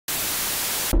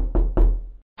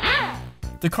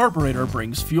The carburetor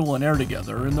brings fuel and air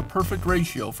together in the perfect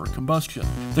ratio for combustion.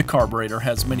 The carburetor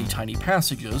has many tiny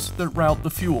passages that route the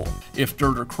fuel. If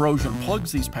dirt or corrosion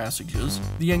plugs these passages,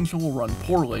 the engine will run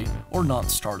poorly or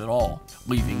not start at all.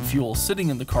 Leaving fuel sitting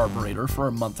in the carburetor for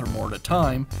a month or more at a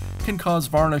time can cause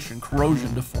varnish and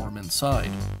corrosion to form inside,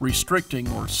 restricting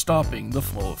or stopping the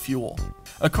flow of fuel.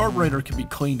 A carburetor can be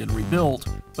cleaned and rebuilt,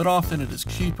 but often it is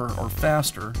cheaper or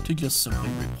faster to just simply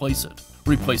replace it.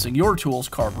 Replacing your tool's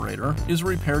carburetor is a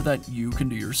repair that you can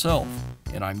do yourself,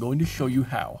 and I'm going to show you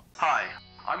how. Hi,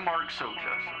 I'm Mark Socha.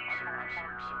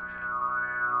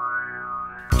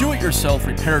 Do-it-yourself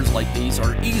repairs like these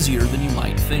are easier than you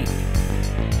might think.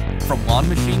 From lawn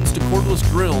machines to cordless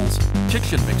drills,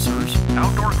 kitchen mixers,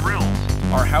 Outdoor grills.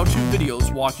 our how-to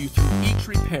videos walk you through each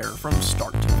repair from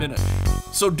start to finish.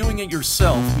 So doing it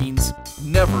yourself means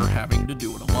never having to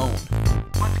do it alone.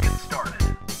 Let's get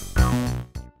started.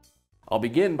 I'll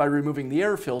begin by removing the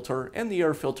air filter and the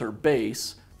air filter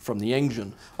base from the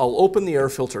engine. I'll open the air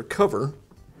filter cover,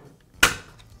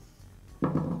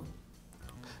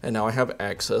 and now I have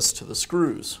access to the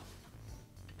screws.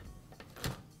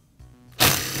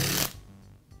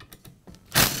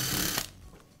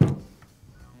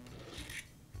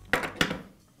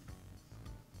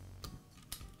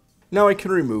 Now I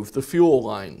can remove the fuel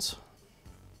lines.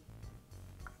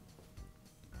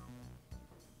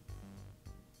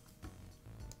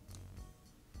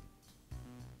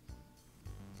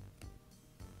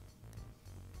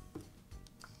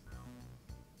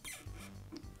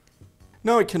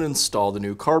 Now I can install the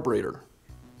new carburetor.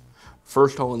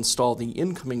 First I'll install the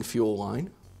incoming fuel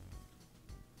line,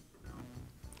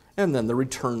 and then the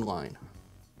return line.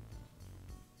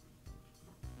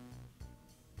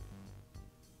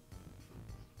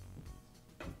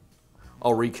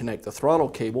 I'll reconnect the throttle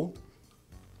cable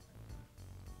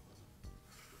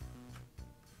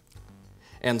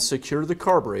and secure the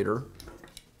carburetor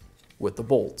with the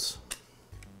bolts.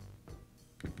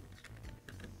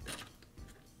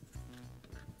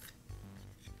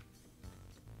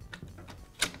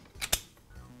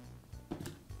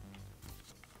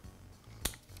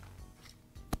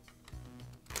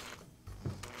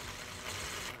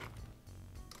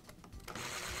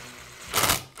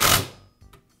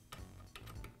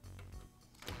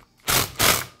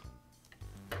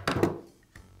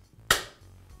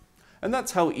 And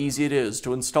that's how easy it is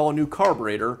to install a new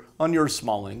carburetor on your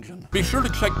small engine. Be sure to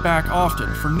check back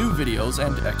often for new videos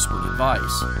and expert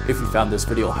advice. If you found this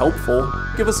video helpful,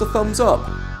 give us a thumbs up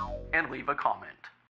And leave a comment.